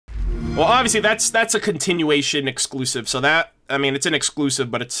Well, obviously that's a continuation exclusive. So that, I mean, it's an exclusive,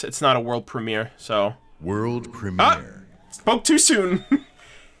 but it's not a world premiere. So world premiere. Spoke too soon.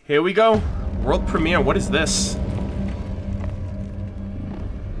 Here we go. World premiere. What is this?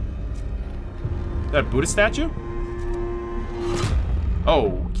 Is that a Buddha statue?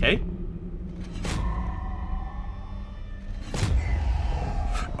 Oh, okay.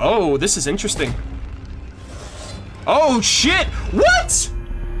 Oh, this is interesting. Oh shit! What?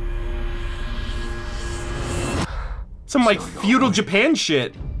 Some like feudal Japan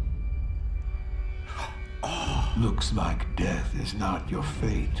shit. Oh. Looks like death is not your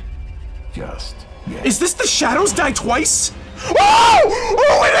fate. Just yet. Is this the Shadows Die Twice? Oh!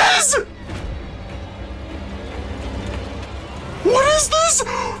 Oh, it is! What is this?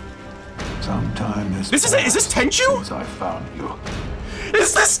 Sometime this is it. Is this Tenchu? Since I found you.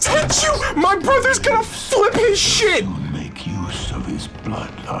 Is this Tenchu? My brother's gonna flip his shit. Make use of his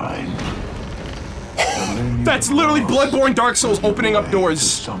bloodline. That's literally Bloodborne Dark Souls opening up doors.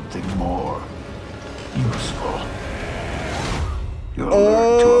 Something more useful. You'll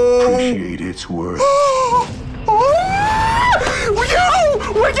learn to appreciate its worth. Yo!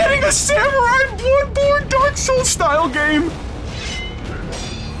 We're getting a samurai Bloodborne Dark Souls style game.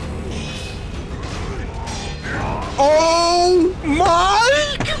 Oh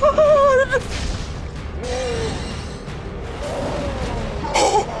my god!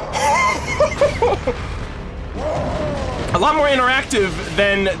 A lot more interactive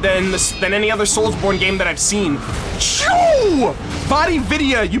than any other Soulsborne game that I've seen. Choo! Body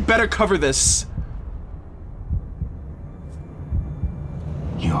Vidya, you better cover this.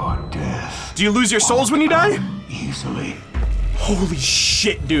 Your death. Do you lose your souls when you die? Easily. Holy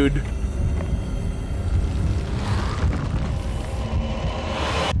shit, dude.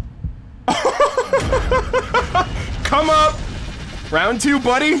 Come up! Round 2,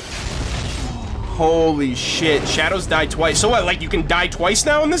 buddy. Holy shit, Shadows Die Twice. So what, like you can die twice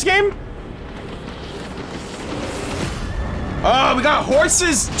now in this game? Oh, we got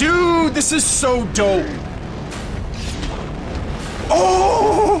horses! Dude, this is so dope.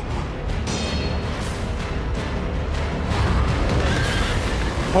 Oh!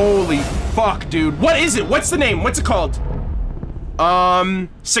 Holy fuck, dude. What is it? What's the name? What's it called?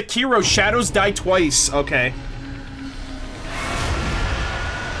 Sekiro, Shadows Die Twice. Okay.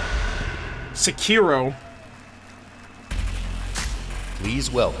 Sekiro. Please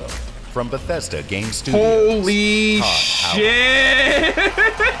welcome, from Bethesda Game Studios. Holy shit!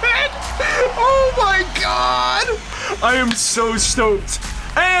 Oh my god! I am so stoked.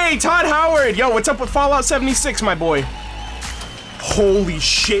 Hey, Todd Howard! Yo, what's up with Fallout 76, my boy? Holy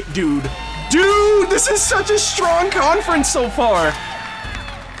shit, dude. Dude, this is such a strong conference so far.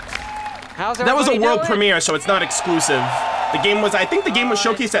 That was a world premiere, so it's not exclusive. The game was, I think the game was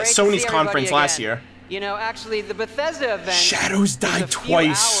showcased at Sony's conference last year. You know, actually, the Bethesda event. Shadows Die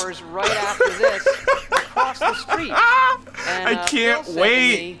Twice. Hours right after this, across the street. And, I can't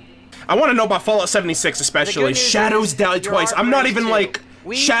wait. I want to know about Fallout 76 especially. Shadows Die Twice. I'm not even like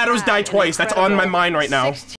Shadows Die Twice. That's on my mind right now.